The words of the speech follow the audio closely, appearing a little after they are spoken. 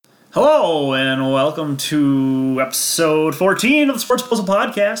Hello, and welcome to episode 14 of the Sports Puzzle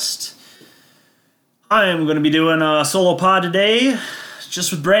Podcast. I'm going to be doing a solo pod today,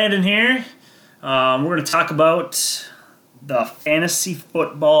 just with Brandon here. We're going to talk about the fantasy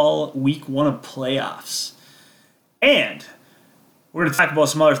football week 1 of playoffs. And we're going to talk about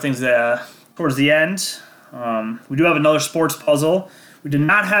some other things towards the end. We do have another sports puzzle. We did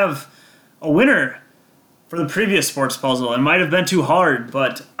not have a winner for the previous sports puzzle. It might have been too hard,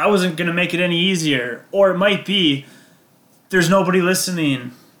 but I wasn't going to make it any easier. Or it might be there's nobody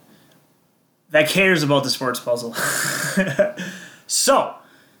listening that cares about the sports puzzle. So,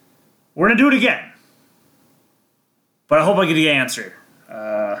 we're going to do it again. But I hope I get the answer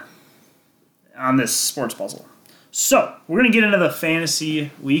on this sports puzzle. So, we're going to get into the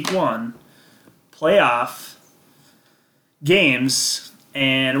fantasy week 1 playoff games.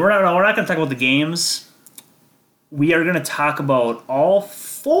 And we're not going to talk about the games. We are going to talk about all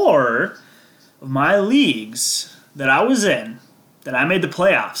 4 of my leagues that I was in, that I made the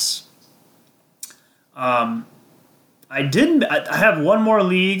playoffs. I have one more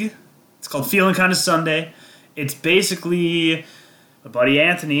league. It's called Feeling Kinda Sunday. It's basically my buddy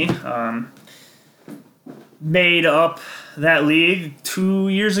Anthony made up that league 2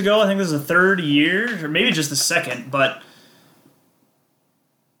 years ago. I think this is the 3rd year, or maybe just the 2nd, but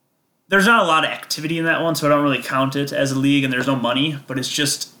there's not a lot of activity in that one, so I don't really count it as a league, and there's no money, but it's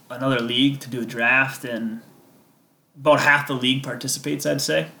just another league to do a draft, and about half the league participates, I'd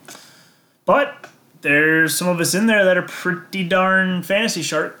say. But there's some of us in there that are pretty darn fantasy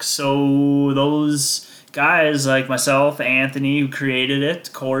sharks, so those guys like myself, Anthony, who created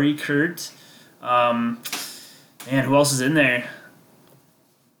it, Corey, Kurt, man, who else is in there?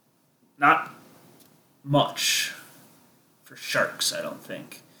 Not much for sharks, I don't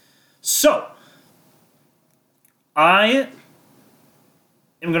think. So, I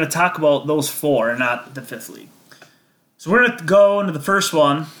am going to talk about those 4, not the 5th league. So we're going to go into the first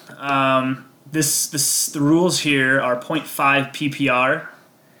one. The rules here are 0.5 PPR,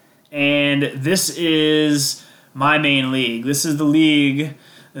 and this is my main league. This is the league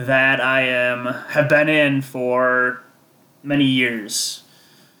that I have been in for many years.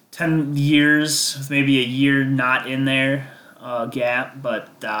 10 years, with maybe a year not in there. Gap, but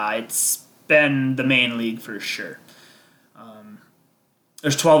it's been the main league for sure.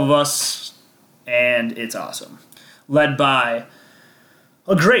 There's 12 of us, and it's awesome. Led by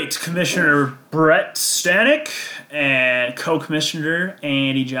a great commissioner, Brett Stanek, and co-commissioner,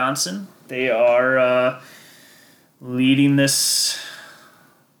 Andy Johnson. They are leading this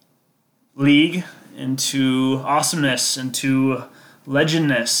league into awesomeness, into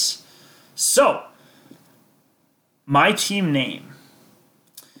legendness. So, my team name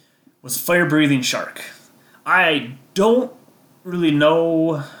was Fire Breathing Shark. I don't really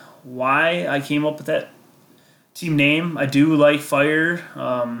know why I came up with that team name. I do like fire.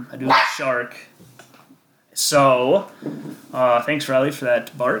 I do like shark. So, thanks, Riley, for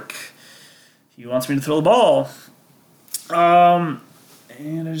that bark. He wants me to throw the ball.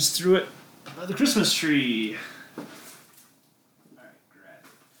 And I just threw it by the Christmas tree. All right, grab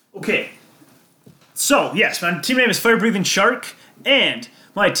it. Okay. So, yes, my team name is Fire Breathing Shark, and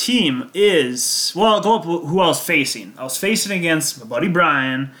my team is, well, I'll go up who I was facing. I was facing against my buddy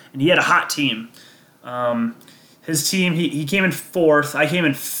Brian, and he had a hot team. His team, he came in 4th. I came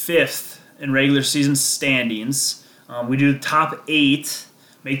in 5th in regular season standings. We do the top 8,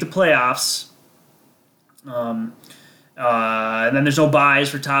 make the playoffs. And then there's no buys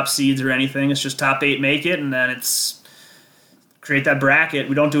for top seeds or anything. It's just top 8 make it, and then it's create that bracket.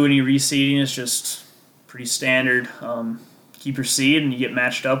 We don't do any reseeding. It's just pretty standard. Keep your seed, and you get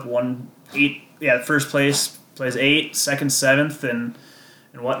matched up. 1-8. Yeah, first place plays 8, second, 7th, and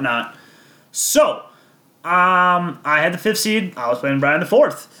whatnot. So, I had the 5th seed. I was playing Brian the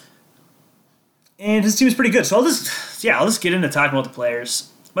 4th, and his team is pretty good. So I'll just get into talking about the players.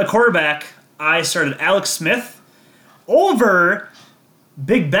 My quarterback, I started Alex Smith over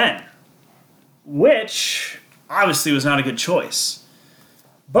Big Ben, which obviously was not a good choice.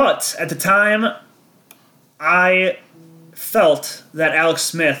 But at the time, I felt that Alex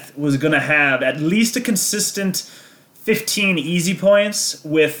Smith was going to have at least a consistent 15 easy points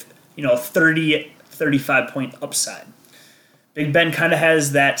with, 30, 35-point upside. Big Ben kind of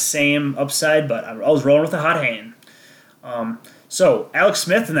has that same upside, but I was rolling with a hot hand. So Alex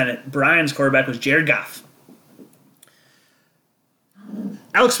Smith, and then Brian's quarterback was Jared Goff.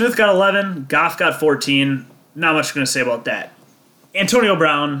 Alex Smith got 11, Goff got 14. Not much going to say about that. Antonio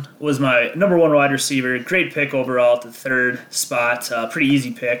Brown was my number 1 wide receiver. Great pick overall at the 3rd spot. Pretty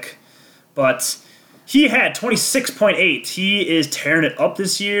easy pick. But he had 26.8. He is tearing it up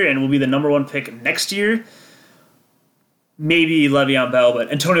this year and will be the number 1 pick next year. Maybe Le'Veon Bell,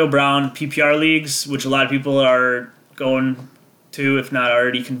 but Antonio Brown, PPR leagues, which a lot of people are going to, if not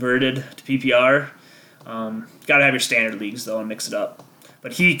already converted to PPR. Got to have your standard leagues, though, and mix it up.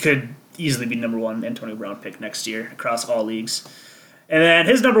 But he could easily be number 1 Antonio Brown pick next year across all leagues. And then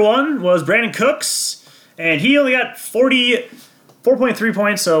his number 1 was Brandon Cooks, and he only got 4.3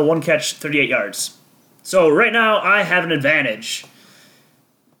 points, so 1 catch, 38 yards. So right now, I have an advantage.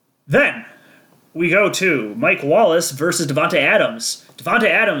 Then we go to Mike Wallace versus Devontae Adams. Devontae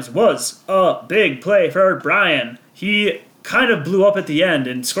Adams was a big play for Brian. He kind of blew up at the end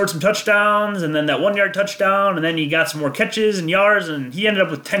and scored some touchdowns, and then that 1-yard touchdown, and then he got some more catches and yards, and he ended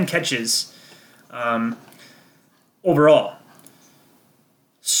up with 10 catches overall.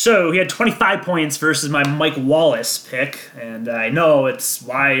 So he had 25 points versus my Mike Wallace pick, and I know it's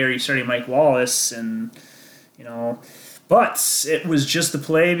why are you starting Mike Wallace, and but it was just the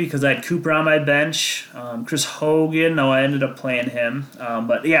play because I had Cooper on my bench. Chris Hogan, no, I ended up playing him.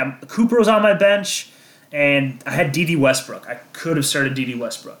 But yeah, Cooper was on my bench, and I had D.D. Westbrook. I could have started D.D.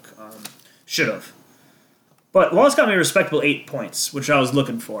 Westbrook. Should have. But Wallace got me a respectable 8 points, which I was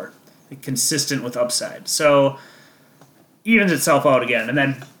looking for. Consistent with upside. So evens itself out again. And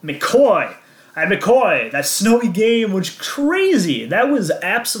then McCoy. I had McCoy. That snowy game was crazy. That was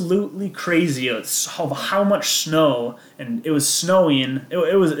absolutely crazy. It's how much snow, and it was snowing.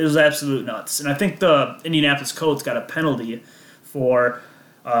 It was absolute nuts. And I think the Indianapolis Colts got a penalty for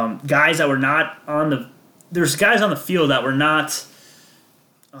guys that were not on the. There's guys on the field that were not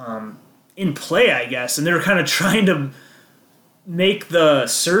in play, I guess, and they were kind of trying to make the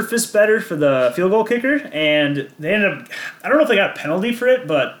surface better for the field goal kicker, and they ended up. I don't know if they got a penalty for it,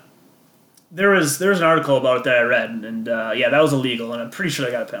 but. There was an article about it that I read, and yeah, that was illegal, and I'm pretty sure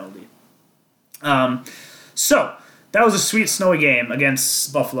they got a penalty. So, that was a sweet snowy game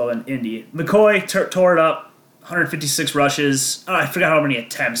against Buffalo and Indy. McCoy tore it up, 156 rushes. I forgot how many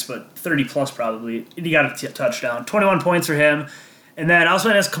attempts, but 30-plus probably. Indy got a touchdown. 21 points for him. And then I was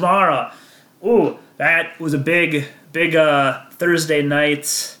playing as Kamara. Ooh, that was a big Thursday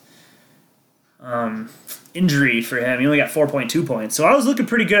night injury for him. He only got 4.2 points. So I was looking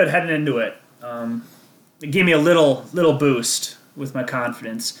pretty good heading into it. It gave me a little boost with my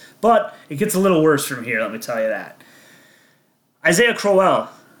confidence. But it gets a little worse from here, let me tell you that. Isaiah Crowell.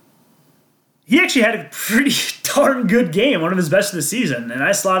 He actually had a pretty darn good game, one of his best of the season. And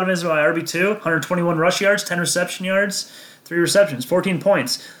I slotted him as my RB2, 121 rush yards, 10 reception yards, 3 receptions, 14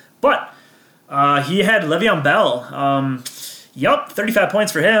 points. But he had Le'Veon Bell. 35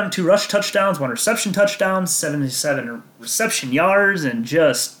 points for him, 2 rush touchdowns, 1 reception touchdown, 77 reception yards, and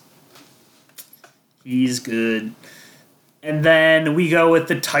just, he's good. And then we go with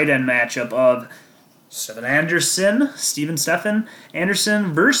the tight end matchup of Stephen Anderson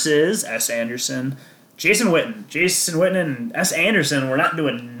versus S. Anderson. Jason Witten and S. Anderson were not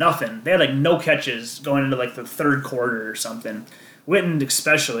doing nothing. They had no catches going into the third quarter or something. Witten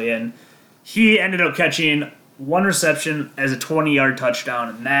especially, and he ended up catching 1 reception as a 20-yard touchdown,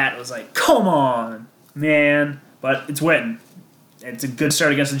 and that was come on, man. But it's Witten. It's a good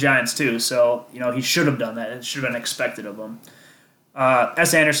start against the Giants, too, so, he should have done that. It should have been expected of him.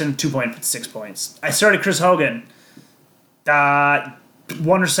 S. Anderson, 2.6 points. I started Chris Hogan. 1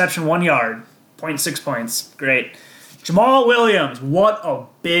 reception, 1 yard, 0.6 points. Great. Jamal Williams, what a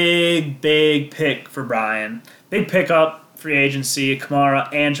big pick for Brian. Big pickup, free agency, Kamara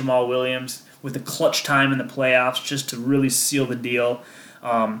and Jamal Williams with the clutch time in the playoffs just to really seal the deal.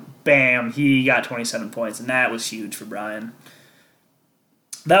 Bam, he got 27 points, and that was huge for Brian.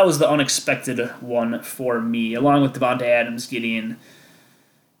 That was the unexpected one for me, along with Devontae Adams getting,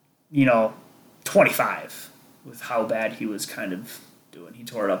 25 with how bad he was kind of doing. He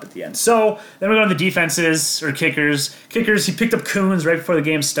tore it up at the end. So then we go to the defenses, or kickers. Kickers, he picked up Coons right before the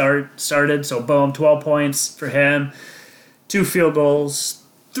game started, so boom, 12 points for him. 2 field goals,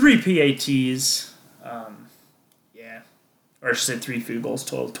 3 PATs. Or I should say 3 field goals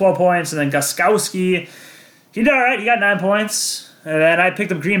total. 12 points, and then Gostkowski, he did all right. He got 9 points. And then I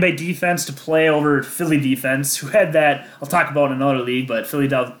picked up Green Bay defense to play over Philly defense, who had that, I'll talk about in another league, but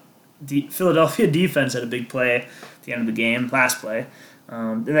Philadelphia defense had a big play at the end of the game, last play.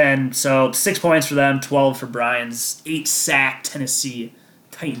 And then, so 6 points for them, 12 for Brian's 8-sack Tennessee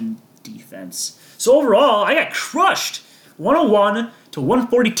Titan defense. So overall, I got crushed. 101 to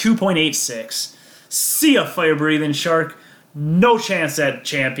 142.86. See ya, fire-breathing shark. No chance at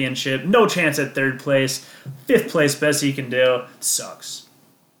championship. No chance at 3rd place. 5th place, best he can do. Sucks.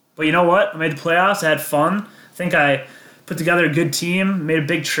 But you know what? I made the playoffs. I had fun. I think I put together a good team. Made a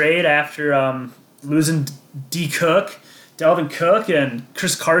big trade after losing D. Cook, Dalvin Cook, and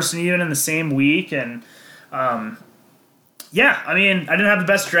Chris Carson even in the same week. And, yeah, I mean, I didn't have the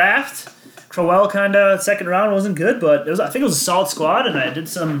best draft. Crowell kind of second round wasn't good, but I think it was a solid squad, and I did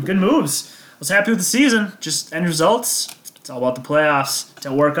some good moves. I was happy with the season. Just end results. It's all about the playoffs. It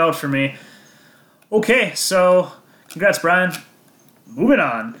didn't work out for me. Okay, so congrats, Brian. Moving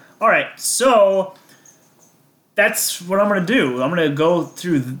on. All right, so that's what I'm going to do. I'm going to go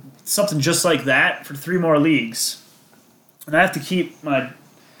through something just like that for 3 more leagues. And I have to keep my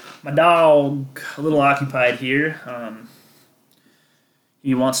dog a little occupied here.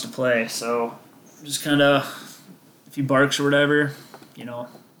 He wants to play, so just kind of, if he barks or whatever, my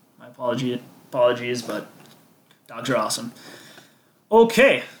apologies, but dogs are awesome.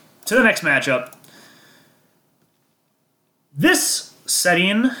 Okay, to the next matchup. This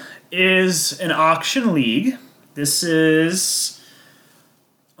setting is an auction league. This is,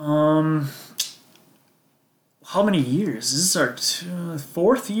 how many years? This is our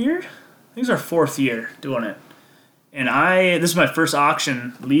 4th year? I think it's our 4th year doing it. And this is my first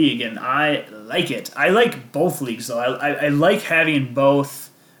auction league, and I like it. I like both leagues, though. I like having both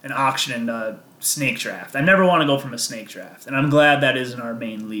an auction and a snake draft. I never want to go from a snake draft, and I'm glad that isn't our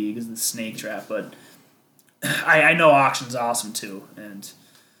main league, is the snake draft. But I know auction's awesome too.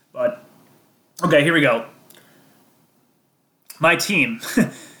 But okay, here we go. My team.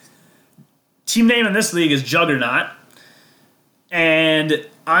 Team name in this league is Juggernaut, and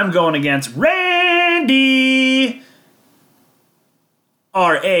I'm going against Randy.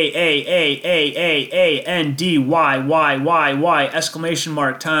 RAAAAANDYYYY exclamation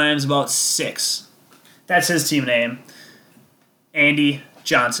mark times about 6. That's his team name. Andy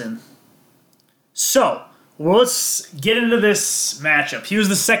Johnson. So, let's get into this matchup. He was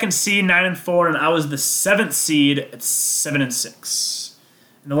the 2nd seed, 9-4, and I was the 7th seed at 7-6.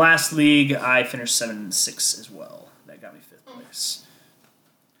 In the last league, I finished 7-6 as well. That got me 5th place.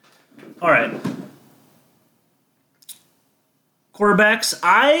 All right. Quarterbacks,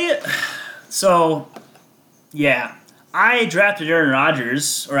 I drafted Aaron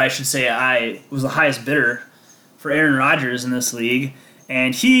Rodgers, or I should say I was the highest bidder for Aaron Rodgers in this league,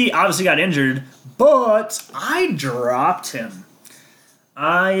 and he obviously got injured, but I dropped him.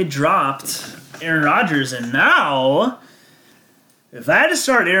 I dropped Aaron Rodgers, and now, if I had to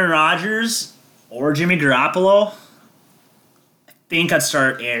start Aaron Rodgers or Jimmy Garoppolo, I think I'd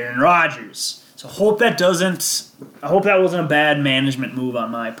start Aaron Rodgers. So I hope that wasn't a bad management move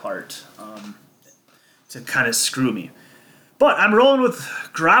on my part to kind of screw me. But I'm rolling with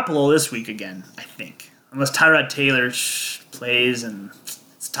Garoppolo this week again, I think. Unless Tyrod Taylor plays, and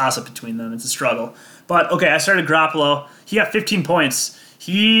it's a toss-up between them. It's a struggle. But, okay, I started Garoppolo. He got 15 points.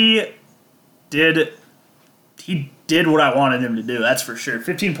 He did what I wanted him to do, that's for sure.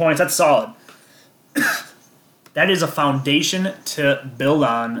 15 points, that's solid. That is a foundation to build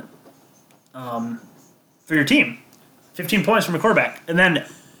on for your team. 15 points from a quarterback. And then,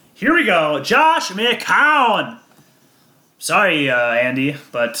 here we go, Josh McCown. Sorry, Andy,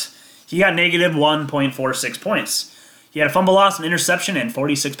 but he got negative 1.46 points. He had a fumble loss, an interception, and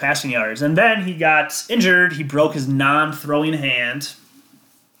 46 passing yards. And then he got injured. He broke his non-throwing hand,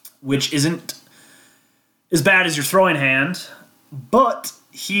 which isn't as bad as your throwing hand, but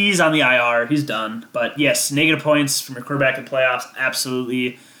he's on the IR. He's done. But yes, negative points from your quarterback in playoffs,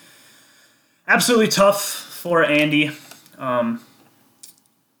 absolutely tough for Andy.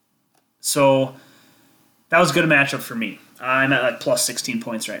 So that was a good matchup for me. I'm at plus 16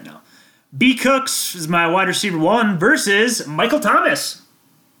 points right now. B. Cooks is my wide receiver 1 versus Michael Thomas.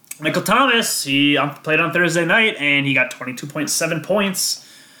 Michael Thomas, he played on Thursday night, and he got 22.7 points,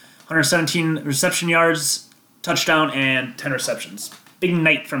 117 reception yards, touchdown, and 10 receptions. Big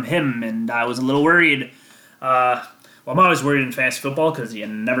night from him, and I was a little worried. I'm always worried in fantasy football because you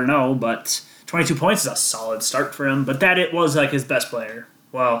never know, but 22 points is a solid start for him. But that it was his best player.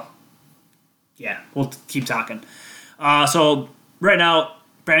 Well, yeah, we'll keep talking. So right now,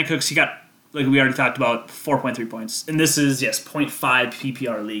 Brandon Cooks, he got, like we already talked about, 4.3 points. And this is, 0.5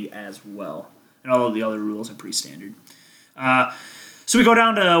 PPR league as well. And all of the other rules are pretty standard. So we go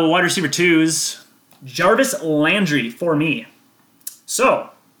down to wide receiver 2s. Jarvis Landry for me. So,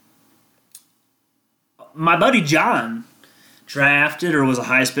 my buddy John drafted or was the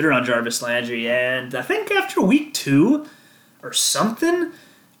highest bidder on Jarvis Landry. And I think after week 2 or something,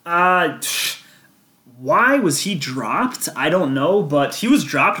 why was he dropped? I don't know, but he was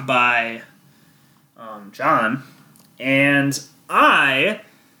dropped by John, and I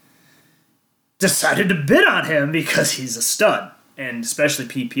decided to bid on him because he's a stud, and especially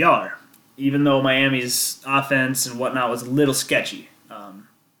PPR, even though Miami's offense and whatnot was a little sketchy.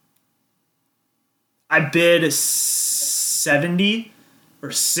 I bid 70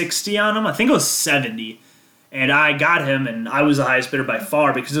 or 60 on him. I think it was 70. And I got him, and I was the highest bidder by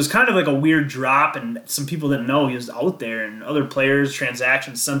far because it was kind of like a weird drop, and some people didn't know he was out there, and other players'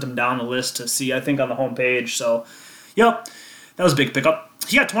 transactions sent him down the list to see, I think, on the homepage. So, yep, that was a big pickup.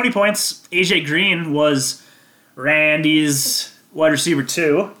 He got 20 points. AJ Green was Randy's wide receiver,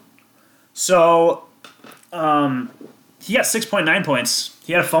 too. So, he got 6.9 points.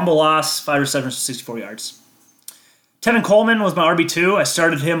 He had a fumble loss, 5 receptions for 64 yards. Tevin Coleman was my RB2. I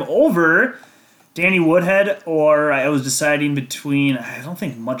started him over Danny Woodhead, or I was deciding between, I don't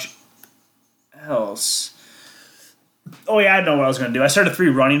think much else. Oh, yeah, I know what I was going to do. I started 3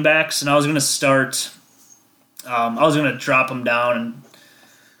 running backs, and I was going to start, I was going to drop them down and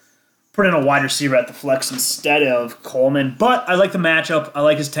put in a wide receiver at the flex instead of Coleman. But I like the matchup. I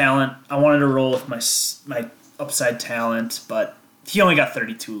like his talent. I wanted to roll with my upside talent, but he only got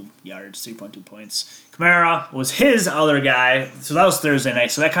 32 yards, 3.2 points. Kamara was his other guy, so that was Thursday night,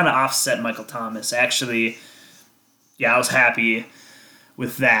 so that kind of offset Michael Thomas. Actually, yeah, I was happy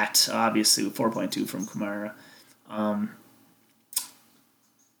with that, obviously, with 4.2 from Kamara.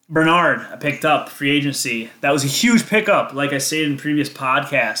 Bernard, I picked up free agency. That was a huge pickup, like I said in previous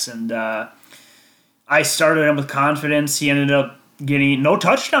podcasts, and I started him with confidence. He ended up getting no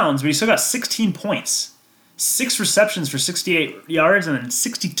touchdowns, but he still got 16 points. 6 receptions for 68 yards and then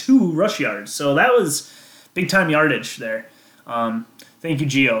 62 rush yards. So that was big-time yardage there. Thank you,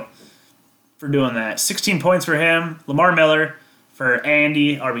 Gio, for doing that. 16 points for him. Lamar Miller for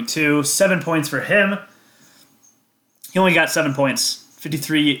Andy, RB2. 7 points for him. He only got 7 points,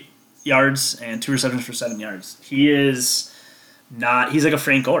 53 yards and 2 receptions for 7 yards. He's like a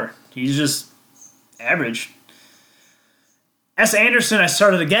Frank Gore. He's just average. S. Anderson, I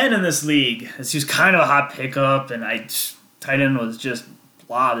started again in this league. He was kind of a hot pickup, and tight end was just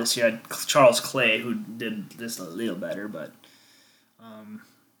blah this year. I had Charles Clay, who did this a little better, but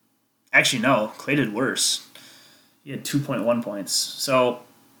actually, no, Clay did worse. He had 2.1 points. So,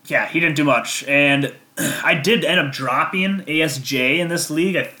 yeah, he didn't do much. And I did end up dropping ASJ in this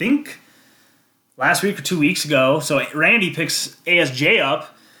league, I think, last week or 2 weeks ago. So Randy picks ASJ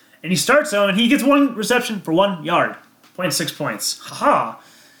up, and he starts him, and he gets 1 reception for 1 yard. 0.6 points. Haha.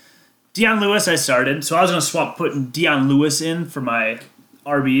 Deion Lewis I started, so I was going to swap putting Deion Lewis in for my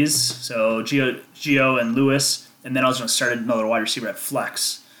RBs, so Gio and Lewis, and then I was going to start another wide receiver at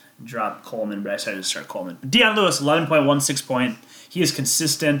flex and drop Coleman, but I decided to start Coleman. Deion Lewis, 11.16 point. He is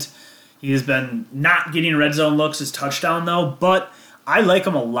consistent. He has been not getting red zone looks as touchdown, though, but I like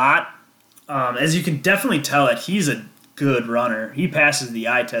him a lot. As you can definitely tell that he's a good runner. He passes the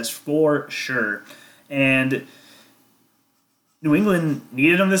eye test for sure. And New England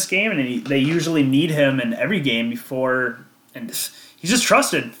needed him this game, and they usually need him in every game before. And he's just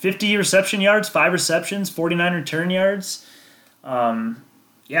trusted. 50 reception yards, 5 receptions, 49 return yards.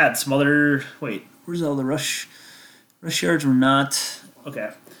 Yeah, some other. Wait, where's all the rush? Rush yards were not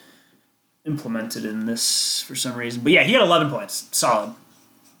implemented in this for some reason. But yeah, he had 11 points, solid.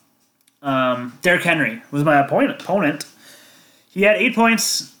 Derrick Henry was my opponent. He had 8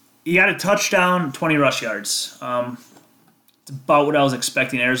 points. He got a touchdown, 20 rush yards. It's about what I was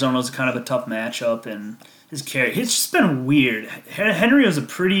expecting. Arizona was kind of a tough matchup, and his carry. It's just been weird. Henry was a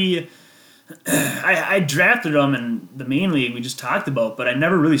pretty. I drafted him in the main league we just talked about, but I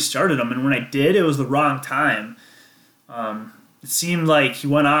never really started him, and when I did, it was the wrong time. It seemed like he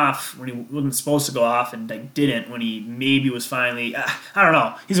went off when he wasn't supposed to go off, and didn't when he maybe was finally. I don't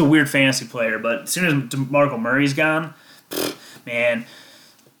know. He's a weird fantasy player, but as soon as DeMarco Murray's gone, man.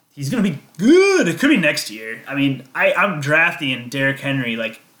 He's going to be good. It could be next year. I mean, I'm drafting Derrick Henry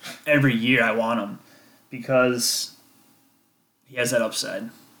like every year I want him because he has that upside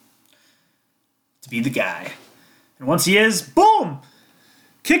to be the guy. And once he is, boom!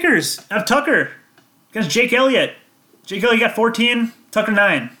 Kickers. I have Tucker against Jake Elliott. Jake Elliott got 14, Tucker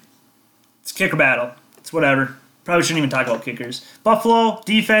 9. It's a kicker battle. It's whatever. Probably shouldn't even talk about kickers. Buffalo,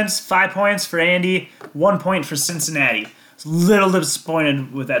 defense, 5 points for Andy, 1 point for Cincinnati. A little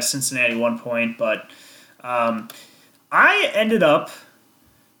disappointed with that Cincinnati 1 point, but I ended up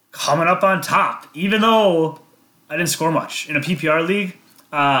coming up on top, even though I didn't score much. In a PPR league,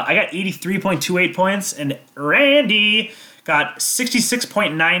 I got 83.28 points, and Randy got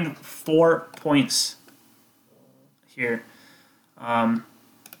 66.94 points here.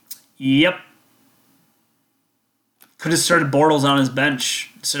 Yep. Could have started Bortles on his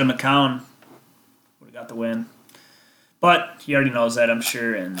bench instead of McCown. Would have got the win. But he already knows that, I'm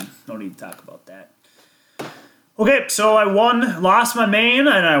sure, and no need to talk about that. Okay, so I lost my main,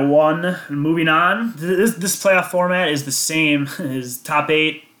 and I won. Moving on, this playoff format is the same as top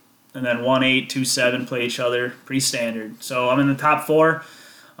 8, and then 1-8, 2-7 play each other. Pretty standard. So I'm in the top 4.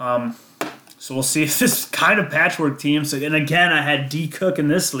 So we'll see if this kind of patchwork team. So, and again, I had D Cook in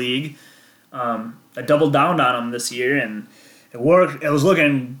this league. I doubled down on him this year, and it worked. It was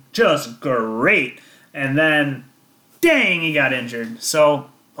looking just great. And then, dang, he got injured. So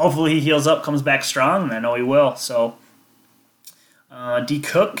hopefully he heals up, comes back strong, and I know he will. So D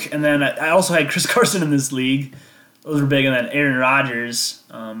Cook, and then I also had Chris Carson in this league. Those were big, and then Aaron Rodgers.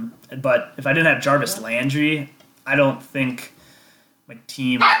 But if I didn't have Jarvis Landry, I don't think my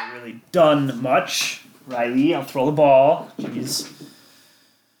team had really done much. Riley, I'll throw the ball. Jeez.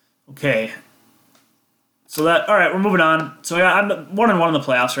 Okay. So all right, we're moving on. So yeah, I'm 1-1 in the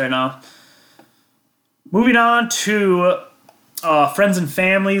playoffs right now. Moving on to friends and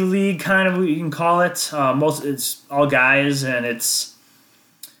family league, kind of, you can call it. It's all guys, and it's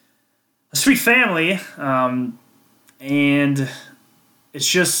a sweet family. And it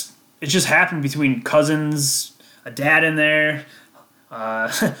just happened between cousins, a dad in there.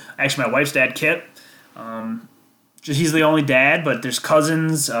 Actually, my wife's dad, Kip. He's the only dad, but there's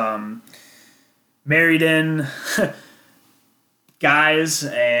cousins, married in guys,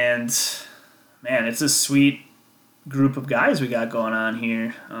 and man, it's a sweet group of guys we got going on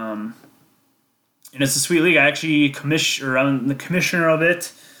here. And it's a sweet league. I actually I'm the commissioner of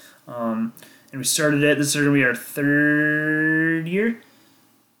it. And we started it. This is going to be our 3rd year.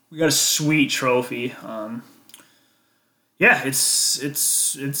 We got a sweet trophy. Yeah,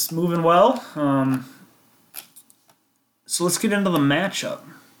 it's moving well. So let's get into the matchup.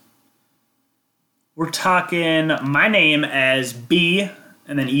 We're talking my name as B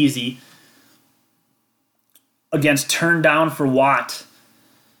and then Easy against Turn Down for Watt.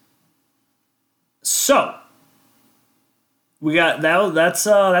 So we got that's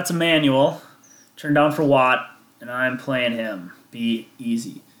Emmanuel, Turn Down for Watt, and I'm playing him. Be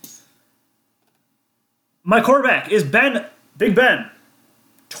Easy. My quarterback is Big Ben,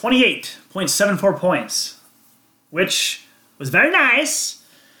 28.74 points, which was very nice.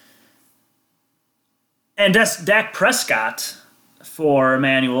 And that's Dak Prescott for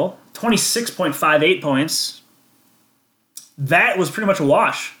Emmanuel, 26.58 points. That was pretty much a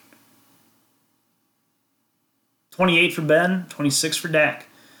wash. 28 for Ben, 26 for Dak.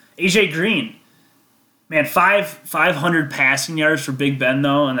 AJ Green, man, 500 passing yards for Big Ben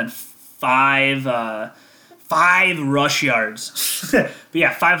though, and then 5 rush yards. But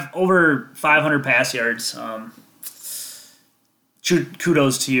yeah, over 500 pass yards.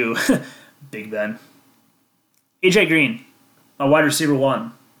 Kudos to you, Big Ben. AJ Green, my wide receiver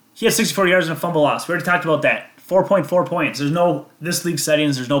 1. He had 64 yards and a fumble loss. We already talked about that. 4.4 points. There's no, this league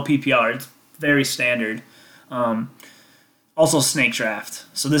settings, there's no PPR. It's very standard. Also snake draft.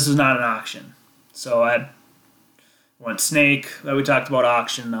 So this is not an auction. So I went snake. We talked about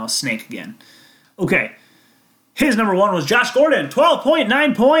auction. Now snake again. Okay. His number 1 was Josh Gordon.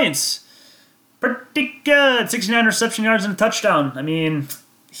 12.9 points. Pretty good. 69 reception yards and a touchdown. I mean,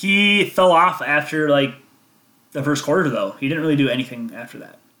 he fell off after the first quarter though. He didn't really do anything after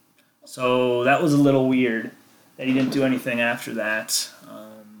that. So that was a little weird that he didn't do anything after that.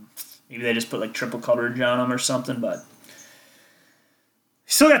 Maybe they just put triple coverage on him or something, but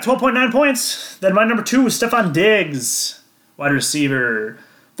he still got 12.9 points. Then my number 2 was Stephon Diggs, wide receiver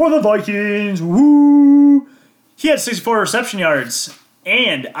for the Vikings. Woo! He had 64 reception yards,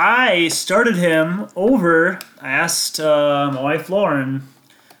 and I started him over. I asked my wife Lauren.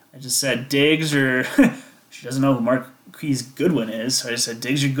 I just said Diggs or she doesn't know who Marquise Goodwin is, so I just said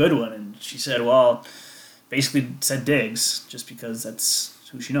Diggs or Goodwin, and she said, well, basically said Diggs just because that's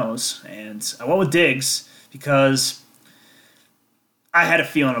who she knows. And I went with Diggs because I had a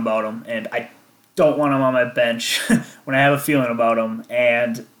feeling about him, and I don't want him on my bench when I have a feeling about him,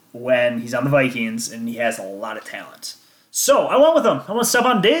 and when he's on the Vikings, and he has a lot of talent. So I went with him. I went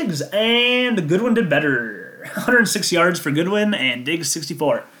Stephon Diggs, and Goodwin did better. 106 yards for Goodwin, and Diggs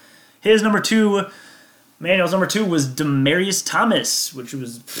 64. His number 2, Manuel's number 2 was Demaryius Thomas, which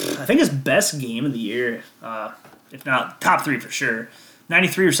was, I think, his best game of the year. If not, top 3 for sure.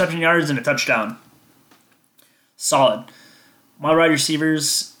 93 reception yards and a touchdown. Solid. My wide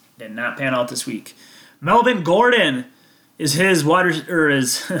receivers did not pan out this week. Melvin Gordon is his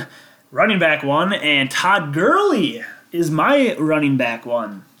running back 1, and Todd Gurley is my running back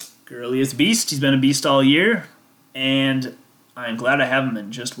 1. Gurley is a beast. He's been a beast all year, and I'm glad I have him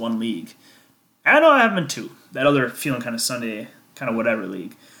in just 1 league. I know I have him in 2. That other Feeling Kind of Sunday, kind of whatever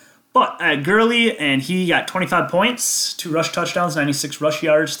league. But Gurley, and he got 25 points, 2 rush touchdowns, 96 rush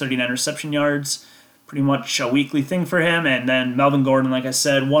yards, 39 reception yards. Pretty much a weekly thing for him. And then Melvin Gordon, like I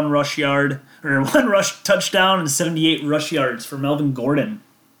said, 1 rush touchdown and 78 rush yards for Melvin Gordon.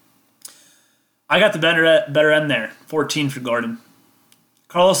 I got the better end there. 14 for Gordon.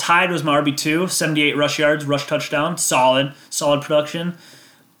 Carlos Hyde was my RB2. 78 rush yards, rush touchdown. Solid production.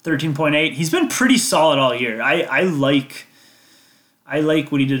 13.8. He's been pretty solid all year. I like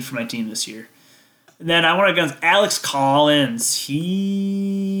what he did for my team this year. And then I went against Alex Collins.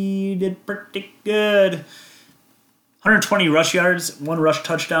 He did pretty good. 120 rush yards, 1 rush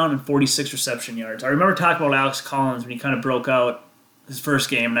touchdown, and 46 reception yards. I remember talking about Alex Collins when he kind of broke out his first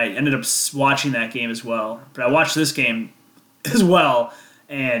game, and I ended up watching that game as well. But I watched this game as well,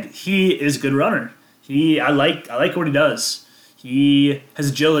 and he is a good runner. I like what he does. He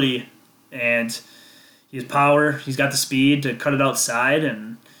has agility, and he has power. He's got the speed to cut it outside,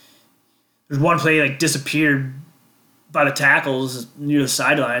 and there's one play like disappeared by the tackles near the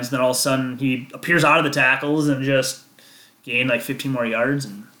sidelines, and then all of a sudden he appears out of the tackles and just gained like 15 more yards,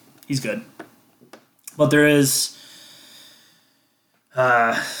 and he's good. But there is,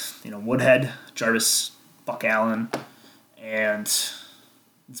 Woodhead, Jarvis, Buck Allen, and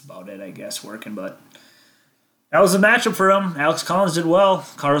that's about it, I guess, working. But that was a matchup for him. Alex Collins did well.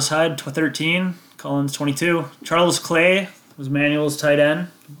 Carlos Hyde, 13. Collins, 22. Charles Clay was Manuel's tight end.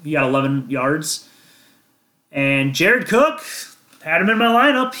 He got 11 yards. And Jared Cook, had him in my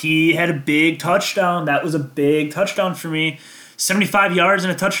lineup. He had a big touchdown. That was a big touchdown for me. 75 yards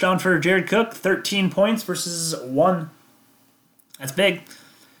and a touchdown for Jared Cook. 13 points versus 1. That's big.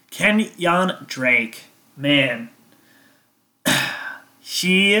 Kenyon Drake. Man.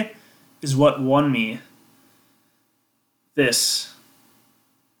 He is what won me this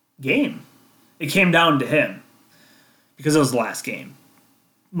game. It came down to him because it was the last game,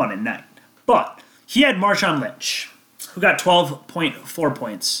 Monday night. But he had Marshawn Lynch, who got 12.4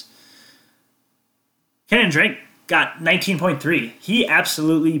 points. Kenyon Drake got 19.3. He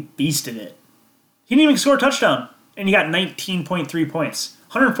absolutely beasted it. He didn't even score a touchdown, and he got 19.3 points.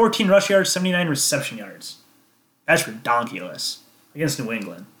 114 rush yards, 79 reception yards. That's ridiculous against New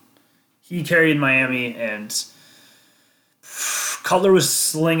England. He carried Miami, and Cutler was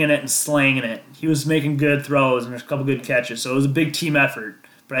slinging it and slanging it. He was making good throws and a couple good catches, so it was a big team effort.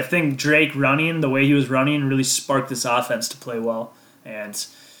 But I think Drake running, the way he was running, really sparked this offense to play well. And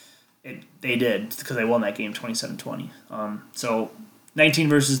they did, because they won that game 27-20. So 19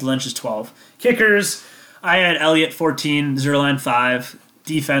 versus Lynch's 12. Kickers, I had Elliott 14, Zerline 5.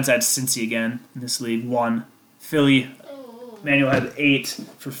 Defense, I had Cincy again in this league, 1. Philly, Manuel had 8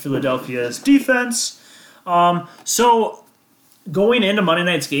 for Philadelphia's defense. So going into Monday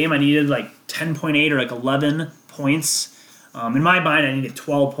night's game, I needed like 10.8 or like 11 points. In my mind, I needed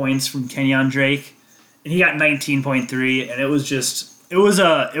 12 points from Kenyon Drake, and he got 19.3, and it was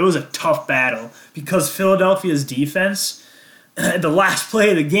a tough battle because Philadelphia's defense, the last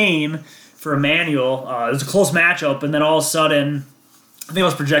play of the game for Emmanuel, it was a close matchup, and then all of a sudden, I think I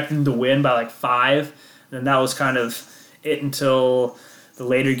was projecting to win by like 5, and then that was kind of it until the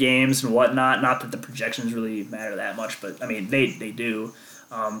later games and whatnot. Not that the projections really matter that much, but I mean they do.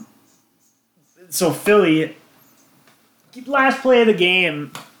 So Philly, last play of the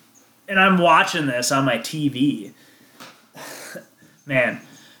game, and I'm watching this on my TV. Man,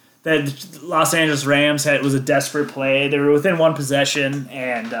 the Los Angeles Rams was a desperate play. They were within one possession,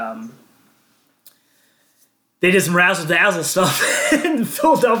 and they did some razzle-dazzle stuff. And the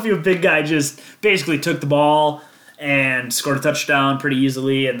Philadelphia big guy just basically took the ball and scored a touchdown pretty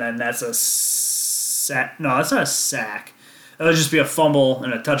easily, and then that's a sack. No, that's not a sack. That would just be a fumble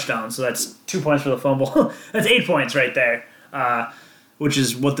and a touchdown, so that's 2 points for the fumble. That's 8 points right there, which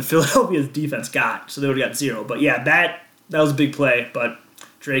is what the Philadelphia defense got, so they would have got 0. But yeah, that was a big play, but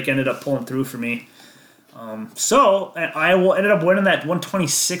Drake ended up pulling through for me. So I ended up winning that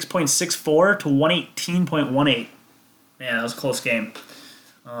 126.64 to 118.18. Man, that was a close game.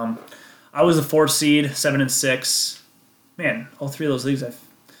 I was the 4th seed, 7-6. Man, all 3 of those leagues I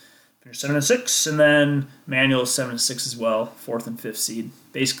finished 7-6, and then Manuel 7-6 as well, 4th and 5th seed.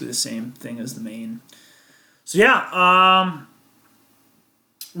 Basically the same thing as the main. So yeah,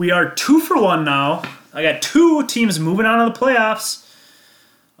 we are 2 for 1 now. I got 2 teams moving on to the playoffs.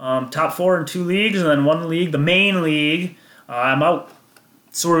 Top 4 in 2 leagues, and then 1 league, the main league. I'm out.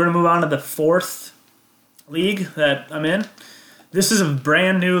 So we're going to move on to the 4th league that I'm in. This is a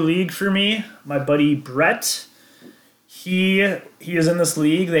brand new league for me. My buddy Brett, he is in this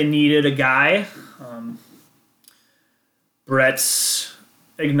league. They needed a guy. Brett's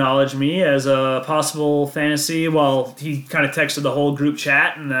acknowledged me as a possible fantasy. Well, he kind of texted the whole group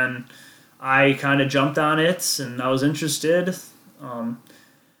chat, and then I kind of jumped on it, and I was interested. And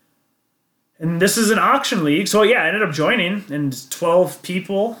this is an auction league. So, yeah, I ended up joining, and 12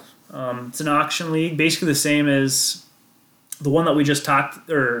 people. It's an auction league, basically the same as The one that we just talked,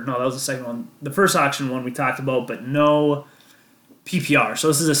 or no, that was the second one. The first auction one we talked about, but no PPR. So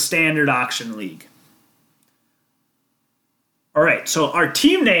this is a standard auction league. All right, so our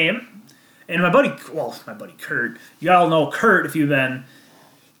team name, and my buddy Kurt, you all know Kurt if you've been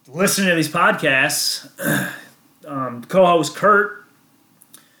listening to these podcasts. Co-host Kurt,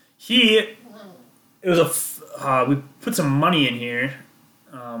 we put some money in here,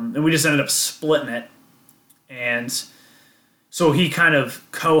 and we just ended up splitting it, and so he kind of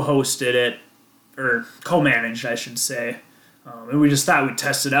co-hosted it, or co-managed, I should say, and we just thought we'd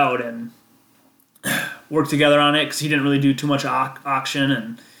test it out and work together on it because he didn't really do too much auction,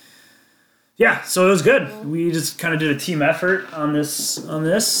 and yeah, so it was good. We just kind of did a team effort on this,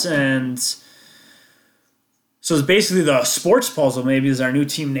 and so it's basically the sports puzzle. Maybe is our new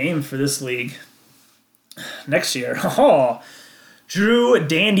team name for this league next year. Oh, Drew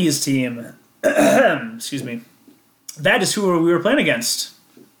Dandy's team. Excuse me. That is who we were playing against.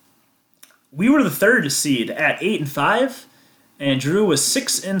 We were the 3rd seed at 8-5, and Drew was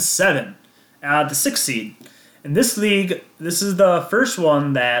 6-7 at the 6th seed. In this league, this is the first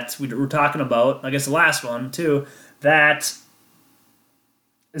one that we were talking about, I guess the last one too, that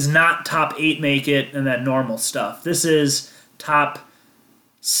is not top 8 make it and then normal stuff. This is top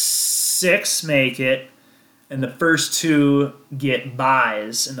 6 make it, and the first 2 get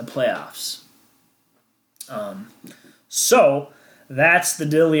buys in the playoffs. So that's the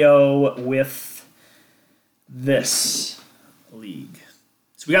dealio with this league.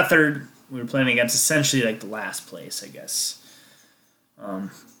 So we got 3rd. We were playing against essentially like the last place, I guess. So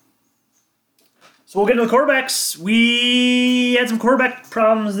we'll get into the quarterbacks. We had some quarterback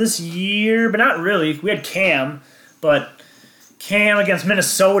problems this year, but not really. We had Cam, but Cam against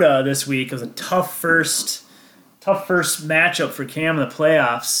Minnesota this week was a tough first matchup for Cam in the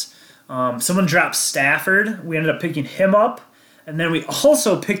playoffs. Someone dropped Stafford. We ended up picking him up, and then we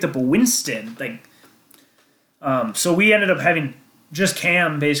also picked up Winston. So we ended up having just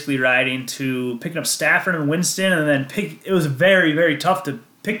Cam basically riding to picking up Stafford and Winston, and then it was very, very tough to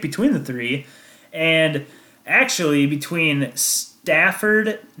pick between the 3. And actually, between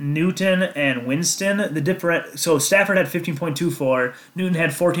Stafford, Newton, and Winston, so Stafford had 15.24, Newton had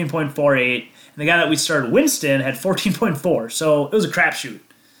 14.48, and the guy that we started, Winston, had 14.4. So it was a crapshoot.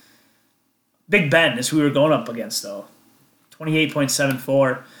 Big Ben is who we were going up against, though.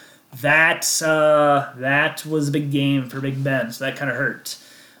 28.74. That was a big game for Big Ben, so that kind of hurt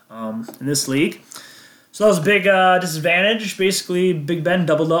in this league. So that was a big disadvantage. Basically, Big Ben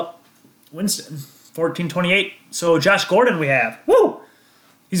doubled up Winston, 14-28. So Josh Gordon we have. Woo!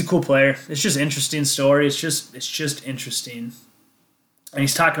 He's a cool player. It's just an interesting story. It's just interesting. And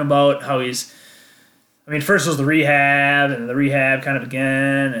he's talking about how first was the rehab, and the rehab kind of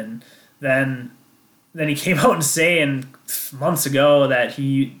again, and then he came out and saying months ago that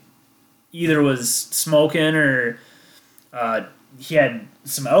he either was smoking or he had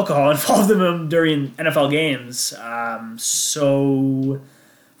some alcohol involved in him during NFL games. So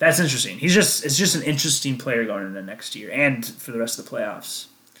that's interesting. It's just an interesting player going into next year and for the rest of the playoffs.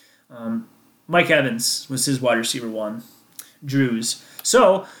 Mike Evans was his wide receiver 1, Drew's.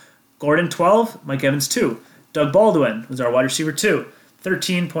 So Gordon 12, Mike Evans 2. Doug Baldwin was our wide receiver 2,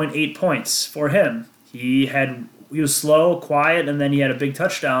 13.8 points for him. He was slow, quiet, and then he had a big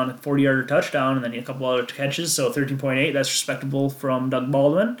touchdown, a 40-yarder touchdown, and then he had a couple other catches, so 13.8. That's respectable from Doug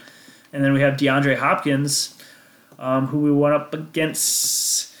Baldwin. And then we have DeAndre Hopkins, who we went up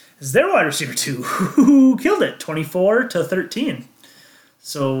against as their wide receiver 2, who killed it, 24-13.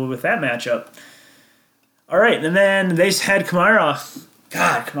 So with that matchup. All right, and then they had Kamara.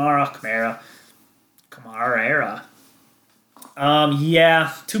 God, Kamara.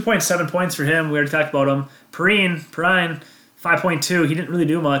 2.7 points for him. We already talked about him. Perrine, 5.2. He didn't really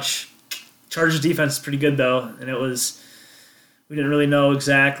do much. Chargers defense is pretty good, though, and we didn't really know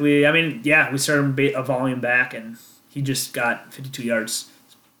exactly. We started a volume back, and he just got 52 yards.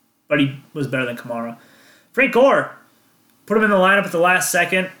 But he was better than Kamara. Frank Gore, put him in the lineup at the last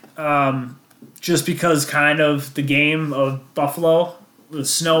second, just because kind of the game of Buffalo was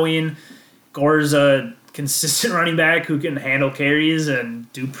snowing. Gore's a consistent running back who can handle carries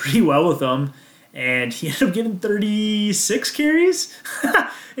and do pretty well with them. And he ended up getting 36 carries.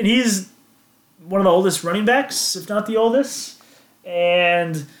 And he's one of the oldest running backs, if not the oldest.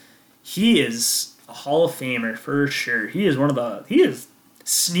 And he is a Hall of Famer for sure. He is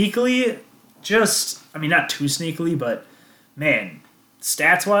sneakily not too sneakily, but man,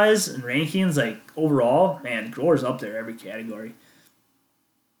 stats-wise and rankings, overall, man, Gore's up there every category.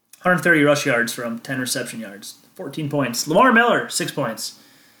 130 rush yards from 10 reception yards, 14 points. Lamar Miller, 6 points.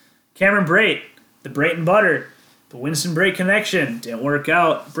 Cameron Brate, the Brayton Butter, The Winston Brait connection didn't work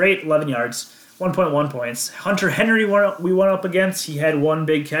out. Brait, 11 yards, 1.1 points. Hunter Henry we went up against. He had one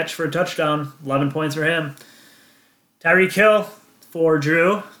big catch for a touchdown, 11 points for him. Tyreek Hill for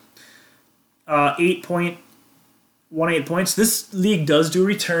Drew, 8.18 points. This league does do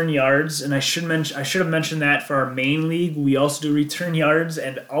return yards, and I should have mentioned that for our main league. We also do return yards,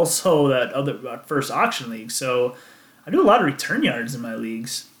 and also that other first auction league. So I do a lot of return yards in my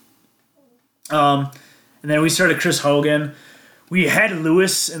leagues. And then we started Chris Hogan. We had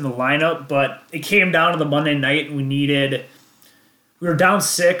Lewis in the lineup, but it came down to the Monday night, and we were down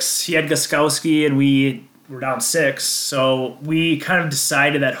 6. He had Gostkowski, and we were down 6. So we kind of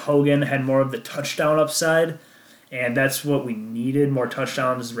decided that Hogan had more of the touchdown upside, and that's what we needed, more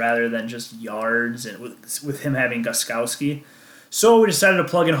touchdowns rather than just yards, and with him having Gostkowski. So we decided to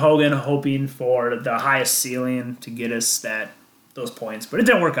plug in Hogan, hoping for the highest ceiling to get us those points. But it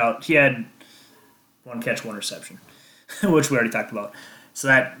didn't work out. He had 1 catch, 1 reception, which we already talked about. So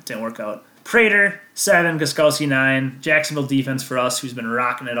that didn't work out. Prater, 7, Gostkowski, 9. Jacksonville defense for us, who's been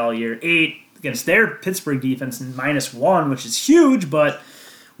rocking it all year, 8 against their Pittsburgh defense, -1, which is huge, but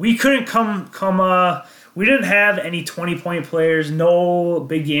we couldn't we didn't have any 20-point players, no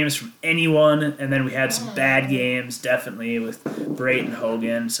big games from anyone, and then we had some bad games, definitely, with Brait and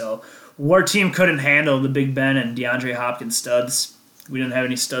Hogan. So our team couldn't handle the Big Ben and DeAndre Hopkins studs. We didn't have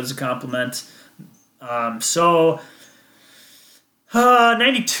any studs to complement.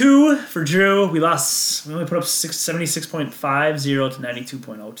 92 for Drew. We only put up 76.50 to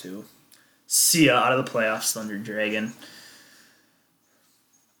 92.02. See ya out of the playoffs, Thunder Dragon.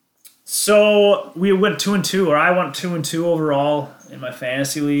 So we went 2-2, or I went 2-2 overall in my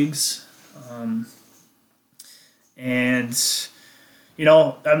fantasy leagues. And it's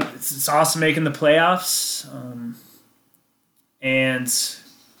awesome making the playoffs. And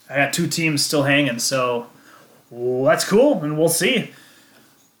I got 2 teams still hanging, so that's cool, and we'll see.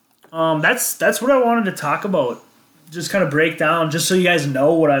 That's what I wanted to talk about. Just kind of break down, just so you guys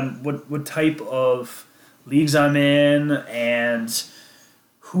know what type of leagues I'm in, and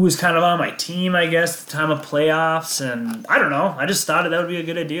who is kind of on my team, I guess, at the time of playoffs. And I don't know. I just thought that would be a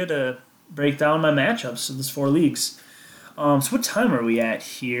good idea to break down my matchups of these 4 leagues. So what time are we at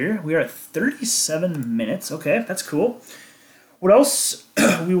here? We are at 37 minutes. Okay, that's cool. What else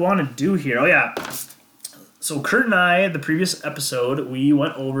we want to do here? Oh, yeah. So Kurt and I, the previous episode, we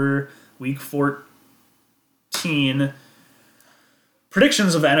went over Week 14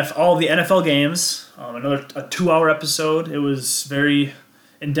 predictions of all the NFL games. A 2-hour episode. It was very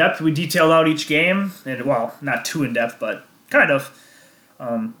in-depth. We detailed out each game. And, well, not too in-depth, but kind of.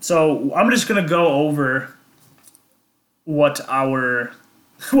 So I'm just going to go over what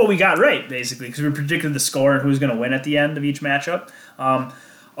we got right, basically, because we predicted the score and who's going to win at the end of each matchup. I'll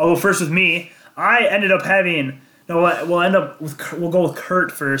go first with me. I ended up having... No, we'll go with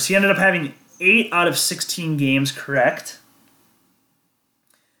Kurt first. He ended up having 8 out of 16 games correct.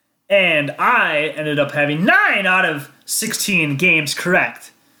 And I ended up having 9 out of 16 games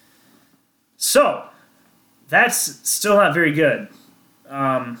correct. So, that's still not very good.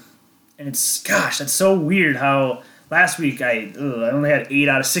 And that's so weird how... Last week, I only had 8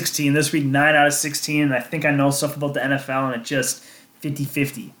 out of 16. This week, 9 out of 16. And I think I know stuff about the NFL, and it's just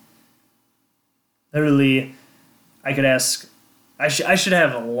 50-50. Literally, I could ask... I should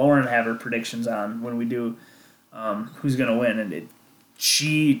have Lauren have her predictions on when we do who's going to win. And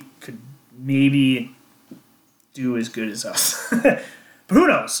she could maybe do as good as us. But who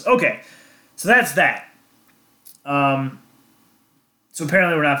knows? Okay, so that's that. So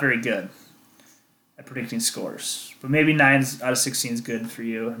apparently we're not very good at predicting scores. But maybe 9 out of 16 is good for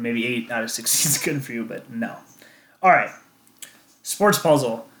you. Maybe 8 out of 16 is good for you, but no. All right. Sports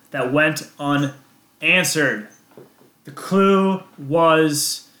puzzle that went unanswered. The clue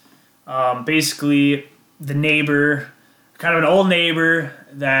was basically the neighbor, kind of an old neighbor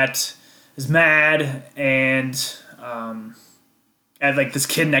that is mad and had like this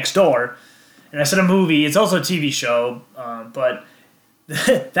kid next door. And I said a movie. It's also a TV show, but...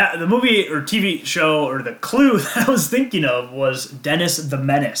 the movie or TV show or the clue that I was thinking of was Dennis the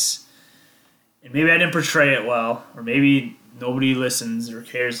Menace. And maybe I didn't portray it well, or maybe nobody listens or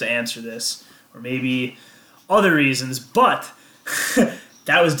cares to answer this, or maybe other reasons, but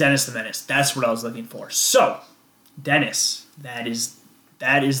that was Dennis the Menace. That's what I was looking for. So, Dennis, that is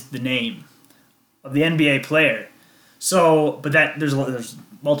the name of the NBA player. So, but there's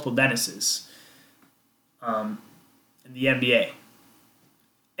multiple Dennises in the NBA.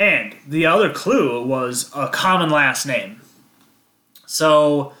 And the other clue was a common last name.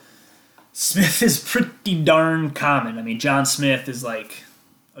 So, Smith is pretty darn common. I mean, John Smith is like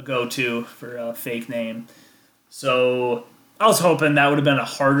a go-to for a fake name. So I was hoping that would have been a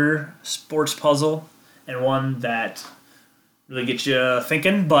harder sports puzzle and one that really gets you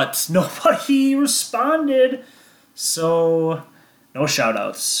thinking, but nobody responded. So no shout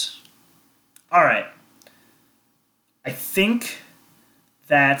outs. All right. I think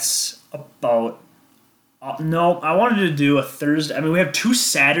that's about. No, I wanted to do a Thursday. I mean, we have 2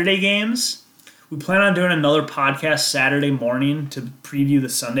 Saturday games. We plan on doing another podcast Saturday morning to preview the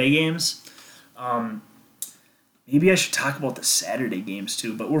Sunday games. Maybe I should talk about the Saturday games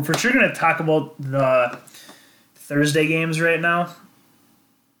too, but we're for sure going to talk about the Thursday games right now.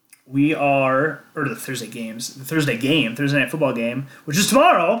 The Thursday game, Thursday Night Football game, which is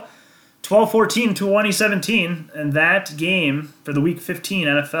tomorrow. 12-14 to 2017, and that game for the Week 15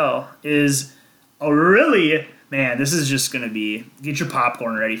 NFL is a really, man, this is just going to be, get your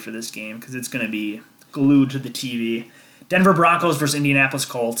popcorn ready for this game because it's going to be glued to the TV. Denver Broncos versus Indianapolis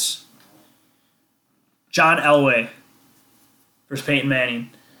Colts. John Elway versus Peyton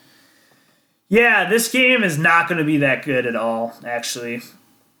Manning. Yeah, this game is not going to be that good at all, actually.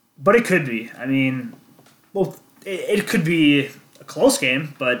 But it could be. I mean, well, it could be a close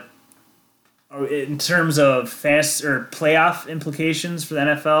game, but in terms of fast or playoff implications for the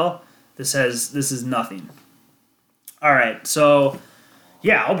NFL, this is nothing. All right, so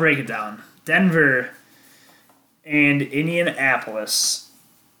yeah, I'll break it down. Denver and Indianapolis.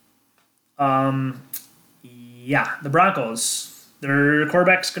 Yeah, the Broncos. Their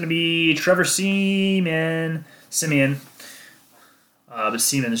quarterback's going to be Trevor Siemian. But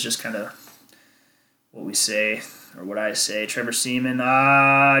Siemian is just kind of what we say. Or what I say, Trevor Seaman.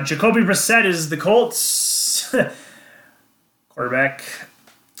 Jacoby Brissett is the Colts quarterback.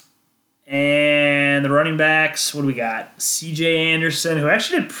 And the running backs, what do we got? C.J. Anderson, who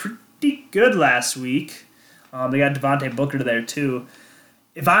actually did pretty good last week. They got Devontae Booker there, too.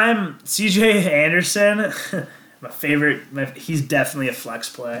 If I'm C.J. Anderson, my favorite, he's definitely a flex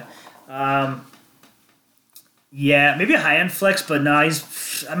play. Yeah, maybe a high-end flex, but no,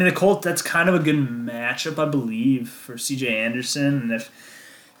 the Colts, that's kind of a good matchup, I believe, for C.J. Anderson. And if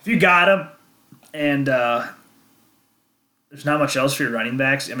you got him and there's not much else for your running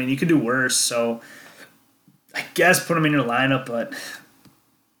backs, I mean, you could do worse. So I guess put him in your lineup, but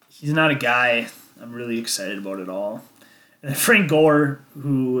he's not a guy I'm really excited about at all. And then Frank Gore,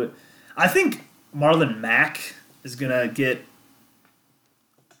 who I think Marlon Mack is going to get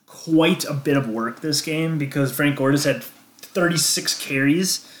quite a bit of work this game because Frank Gore has had 36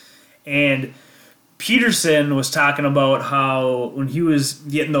 carries, and Peterson was talking about how when he was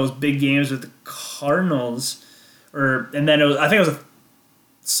getting those big games with the Cardinals, I think it was a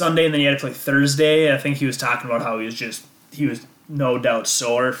Sunday and then he had to play Thursday. I think he was talking about how he was no doubt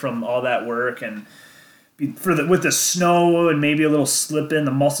sore from all that work and with the snow and maybe a little slip in,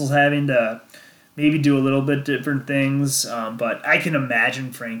 the muscles having to maybe do a little bit different things, but I can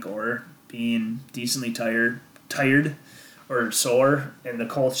imagine Frank Gore being decently tired or sore, and the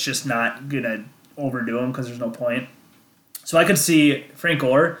Colts just not going to overdo him because there's no point. So I could see Frank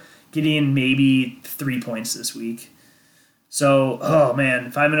Gore getting maybe 3 points this week. So, oh man,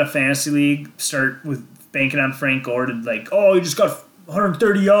 if I'm in a fantasy league, start with banking on Frank Gore to he just got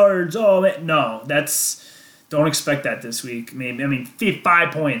 130 yards. Oh man, no, don't expect that this week.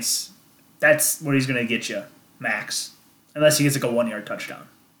 5 points. That's what he's going to get you, max. Unless he gets a 1-yard touchdown.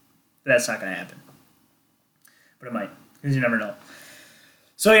 That's not going to happen. But it might, because you never know.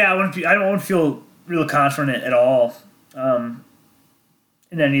 So yeah, I don't feel real confident at all in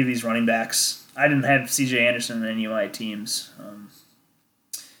any of these running backs. I didn't have C.J. Anderson in any of my teams.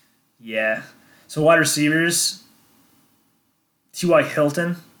 Yeah. So wide receivers, T.Y.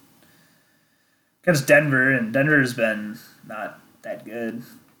 Hilton against Denver, and Denver's been not that good.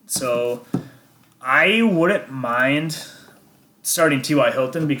 So I wouldn't mind starting T.Y.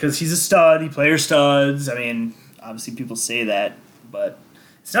 Hilton because he's a stud. He plays studs. I mean, obviously people say that, but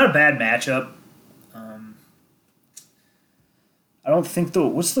it's not a bad matchup. I don't think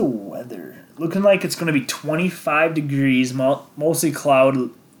what's the weather? Looking like it's going to be 25 degrees, mostly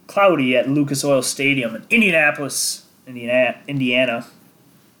cloudy at Lucas Oil Stadium in Indianapolis, Indiana.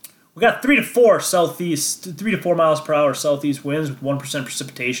 We got 3 to 4 miles per hour southeast winds with 1%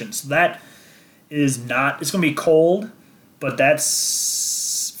 precipitation. So that is not. It's going to be cold, but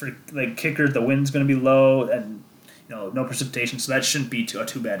that's for kicker. The wind's going to be low and no precipitation. So that shouldn't be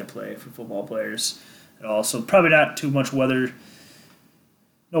too bad to play for football players at all. So probably not too much weather.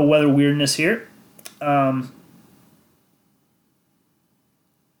 No weather weirdness here.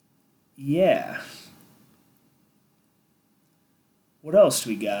 Yeah. What else do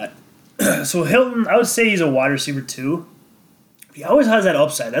we got? So Hilton, I would say he's a wide receiver too. He always has that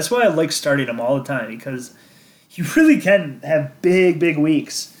upside. That's why I like starting him all the time because you really can have big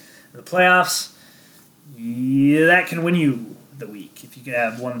weeks. In the playoffs, yeah, that can win you the week if you can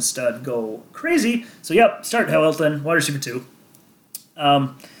have one stud go crazy. So, yep, start Hilton, wide receiver 2.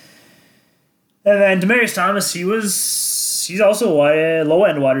 And then Demaryius Thomas, he's also a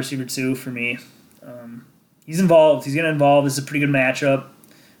low-end wide receiver 2 for me. He's involved. He's going to involve. This is a pretty good matchup.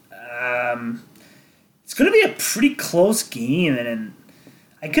 It's going to be a pretty close game, and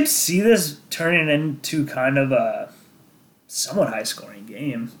I could see this turning into kind of a somewhat high-scoring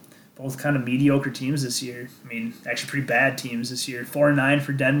game. Both kind of mediocre teams this year. I mean, actually pretty bad teams this year. 4-9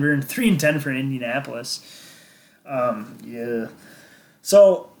 for Denver and 3-10 for Indianapolis. Yeah.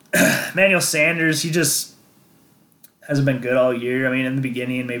 So, Emmanuel Sanders, he just hasn't been good all year. I mean, in the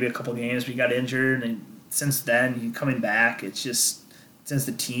beginning, maybe a couple games, but he got injured, and since then, he's coming back. It's just, since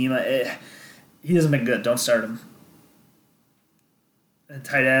the team, he hasn't been good. Don't start him. And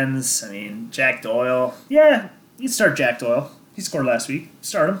tight ends, I mean, Jack Doyle. Yeah, you start Jack Doyle. He scored last week.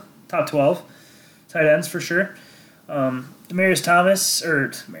 Start him. Top 12. Tight ends for sure. Demaryius Thomas.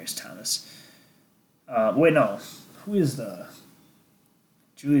 Wait, no. Who is the...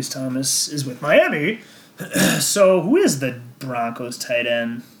 Julius Thomas is with Miami. So, who is the Broncos tight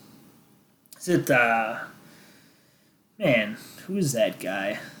end? Is it, man, who is that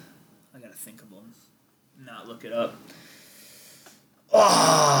guy? I gotta think of him. Not look it up.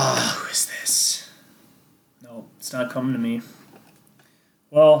 Oh, who is this? No, it's not coming to me.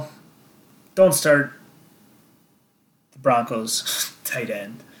 Well, don't start the Broncos tight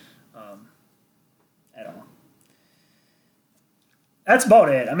end at all. That's about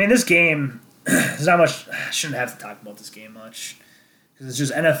it. I mean, this game, there's not much. I shouldn't have to talk about this game much because it's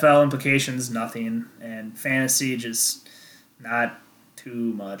just NFL implications, nothing, and fantasy just not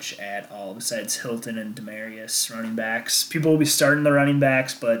too much at all. Besides Hilton and Demaryius, running backs, people will be starting the running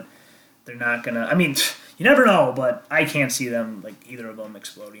backs, but they're not gonna. I mean, you never know, but I can't see them like either of them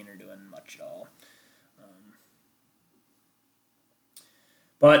exploding or doing much at all.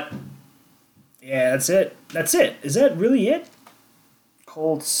 But yeah, that's it. That's it. Is that really it?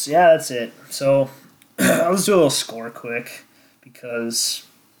 Colts. Yeah, that's it. So I'll just do a little score quick because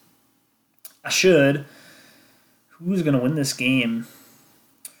I should. Who's gonna win this game?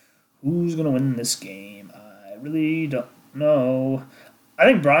 Who's gonna win this game? I really don't know. I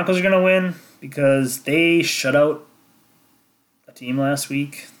think Broncos are gonna win because they shut out a team last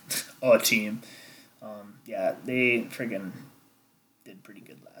week. Oh, a team. Yeah, they friggin' did pretty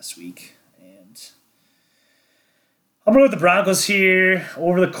good last week. And I'm going with the Broncos here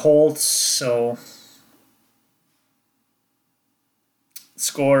over the Colts. So,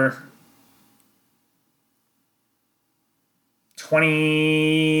 score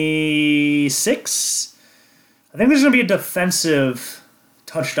 26. I think there's going to be a defensive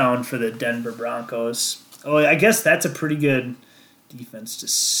touchdown for the Denver Broncos. Oh, I guess that's a pretty good defense to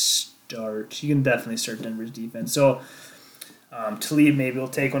start. You can definitely start Denver's defense. So, Talib maybe will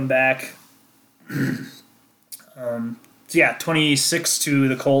take one back. So, yeah, 26 to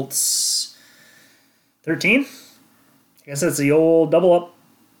the Colts. 13. I guess that's the old double up.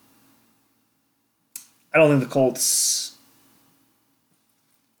 I don't think the Colts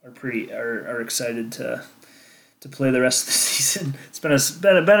are excited to play the rest of the season. It's been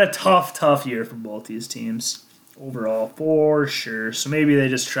a tough year for both these teams overall, for sure. So maybe they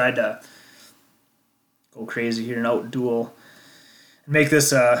just tried to go crazy here and out-duel and make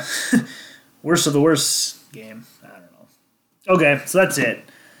this a worst of the worst game. I don't know. Okay, so that's it.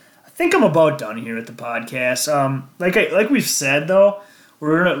 I think I'm about done here with the podcast. Like we've said though,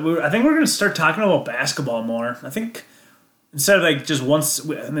 I think we're gonna start talking about basketball more. I think instead of like just once,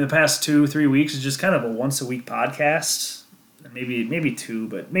 the past 2-3 weeks is just kind of a once a week podcast, maybe two,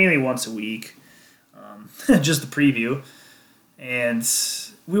 but mainly once a week. Just the preview, and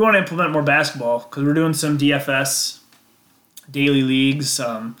we want to implement more basketball because we're doing some DFS daily leagues.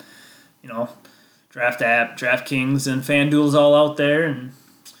 Draft app, DraftKings, and FanDuel's all out there, and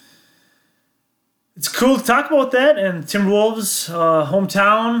it's cool to talk about that. And Timberwolves,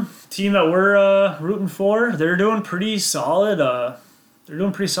 hometown team that we're rooting for, they're doing pretty solid. They're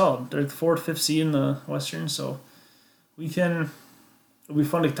the 4th, 5th seed in the Western, so it'll be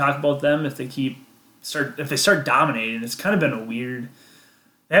fun to talk about them if they start dominating. It's kind of been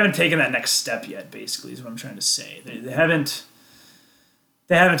they haven't taken that next step yet, basically, is what I'm trying to say. They haven't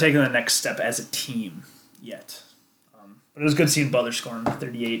taken the next step as a team yet. But it was good seeing Butler scoring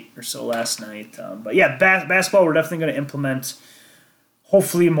 38 or so last night. But yeah, basketball we're definitely going to implement,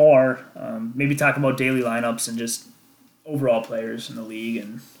 hopefully more. Maybe talk about daily lineups and just overall players in the league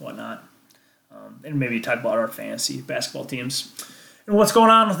and whatnot. And maybe talk about our fantasy basketball teams and what's going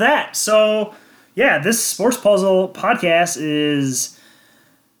on with that. So, yeah, this Sports Puzzle podcast is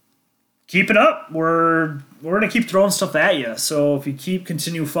keeping up. We're going to keep throwing stuff at you. So if you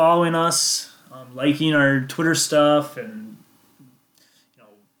continue following us, liking our Twitter stuff, and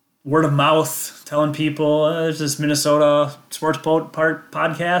word of mouth, telling people there's this Minnesota Sports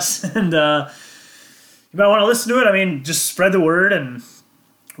podcast, and you might want to listen to it. I mean, just spread the word, and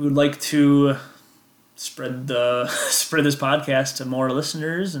we would like to spread this podcast to more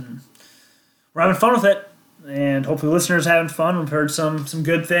listeners, and we're having fun with it, and hopefully listeners are having fun. We've heard some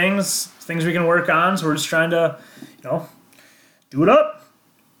good things we can work on, so we're just trying to do it up.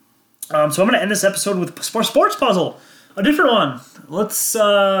 So I'm going to end this episode with Sports Puzzle, a different one. Let's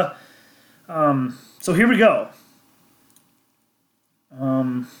so here we go.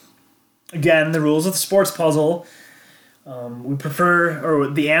 Again, the rules of the Sports Puzzle. We prefer, or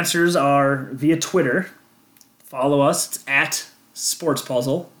the answers are via Twitter. Follow us. It's at Sports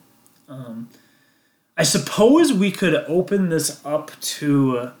Puzzle. I suppose we could open this up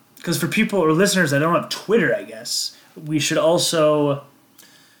to, because for people or listeners that don't have Twitter, I guess, we should also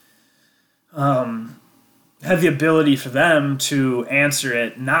have the ability for them to answer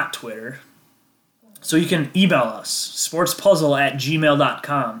it, not Twitter. So you can email us,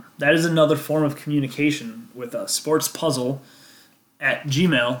 sportspuzzle@gmail.com. That is another form of communication with us,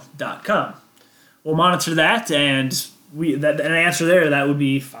 sportspuzzle@gmail.com. We'll monitor that, and an answer there, that would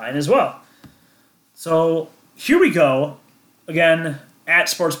be fine as well. So here we go. Again, at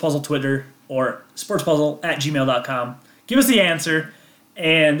sportspuzzle Twitter or sportspuzzle@gmail.com. Give us the answer,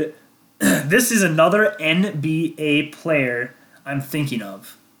 and this is another NBA player I'm thinking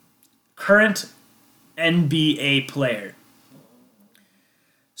of. Current NBA player.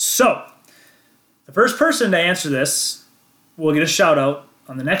 So, the first person to answer this will get a shout out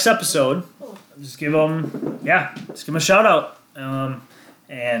on the next episode. Just give them a shout out.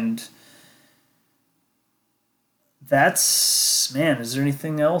 And that's, is there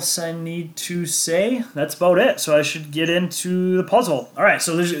anything else I need to say? That's about it. So I should get into the puzzle. All right,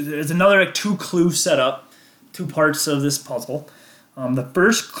 so there's another 2-clue setup, 2 parts of this puzzle. The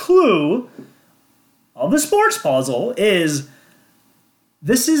first clue of the Sports Puzzle is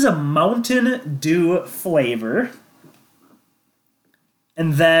this is a Mountain Dew flavor.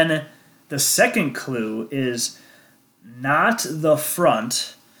 And then the second clue is not the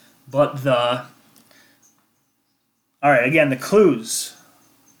front, but the... All right, again, the clues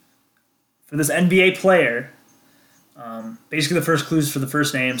for this NBA player. Basically, the first clues for the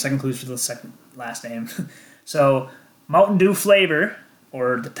first name, second clues for the second last name. So, Mountain Dew flavor,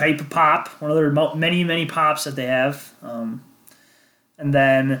 or the type of pop, one of their many, many pops that they have. And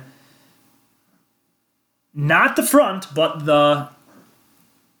then, not the front, but the...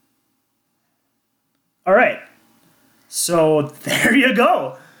 All right, so there you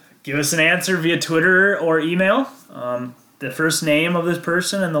go. Give us an answer via Twitter or email. The first name of this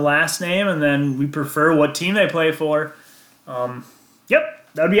person and the last name, and then we prefer what team they play for. Yep,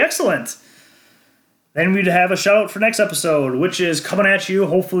 that would be excellent. Then we'd have a shout out for next episode, which is coming at you,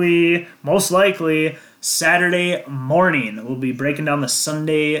 hopefully, most likely, Saturday morning. We'll be breaking down the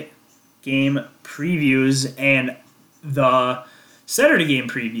Sunday game previews and the Saturday game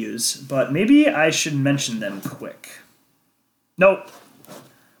previews, but maybe I should mention them quick. Nope.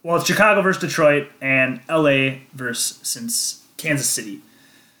 Well, it's Chicago versus Detroit and LA versus Kansas City.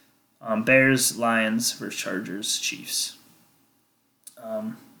 Bears, Lions versus Chargers, Chiefs.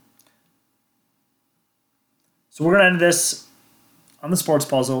 So we're going to end this on the Sports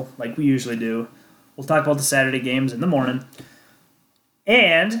Puzzle like we usually do. We'll talk about the Saturday games in the morning.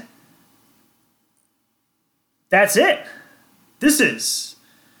 And that's it. This is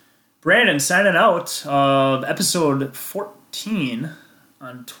Brandon signing out of episode 14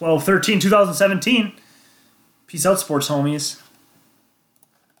 on 12/13/2017. Peace out, sports homies.